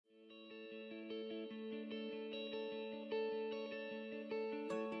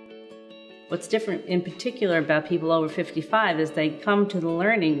What's different in particular about people over 55 is they come to the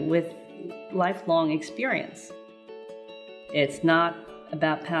learning with lifelong experience. It's not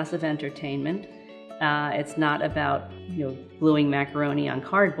about passive entertainment. It's not about gluing macaroni on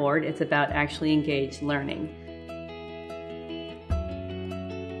cardboard. It's about actually engaged learning.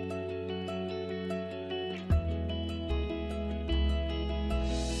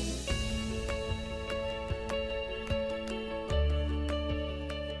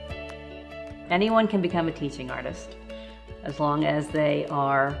 Anyone can become a teaching artist as long as they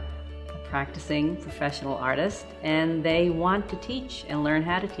are a practicing professional artist and they want to teach and learn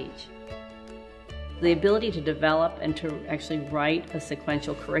how to teach. The ability to develop and to actually write a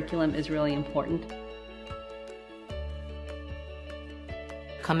sequential curriculum is really important.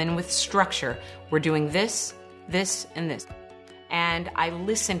 Come in with structure. We're doing this, this, and this. And I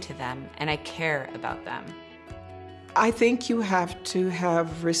listen to them and I care about them. I think you have to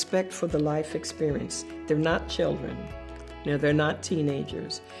have respect for the life experience. They're not children. They're not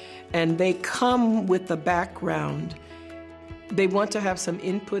teenagers. And they come with a background. They want to have some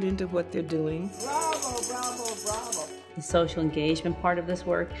input into what they're doing. Bravo, bravo, bravo. The social engagement part of this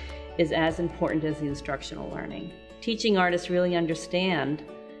work is as important as the instructional learning. Teaching artists really understand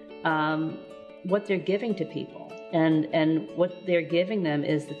what they're giving to people. And what they're giving them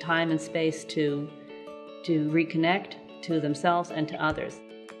is the time and space to reconnect to themselves and to others.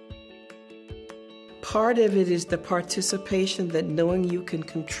 Part of it is the participation, that knowing you can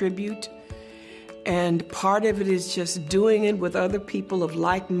contribute, and part of it is just doing it with other people of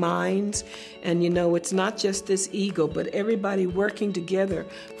like minds. And it's not just this ego, but everybody working together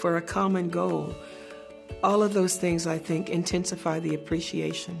for a common goal. All of those things, I think, intensify the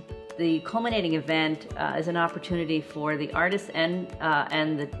appreciation. The culminating event is an opportunity for the artists and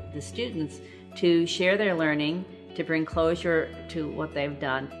the students to share their learning, to bring closure to what they've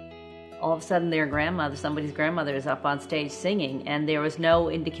done. All of a sudden somebody's grandmother is up on stage singing, and there was no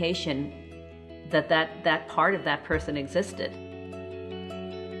indication that part of that person existed.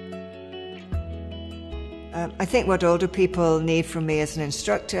 I think what older people need from me as an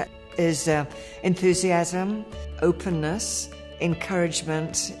instructor is enthusiasm, openness,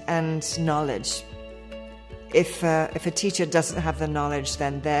 encouragement, and knowledge. If a teacher doesn't have the knowledge,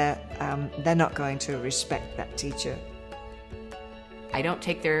 then they're not going to respect that teacher. I don't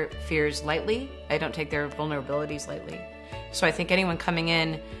take their fears lightly. I don't take their vulnerabilities lightly. So I think anyone coming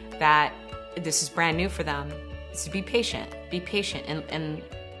in that this is brand new for them is to be patient and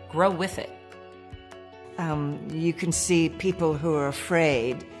grow with it. You can see people who are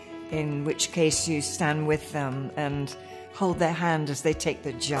afraid, in which case you stand with them and hold their hand as they take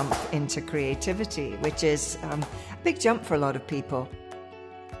the jump into creativity, which is a big jump for a lot of people.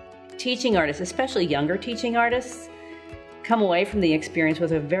 Teaching artists, especially younger teaching artists, come away from the experience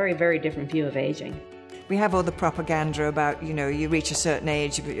with a very, very different view of aging. We have all the propaganda about, you reach a certain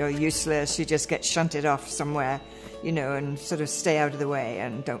age, but you're useless, you just get shunted off somewhere, and sort of stay out of the way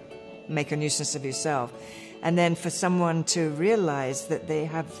and don't make a nuisance of yourself. And then for someone to realize that they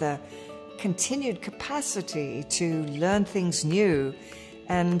have the continued capacity to learn things new,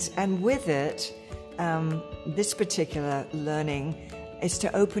 and with it, this particular learning is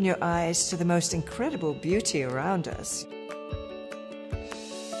to open your eyes to the most incredible beauty around us.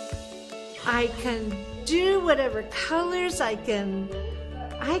 I can do whatever colors I can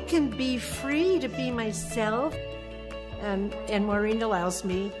be free to be myself, and Maureen allows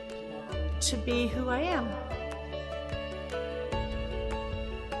me to be who I am.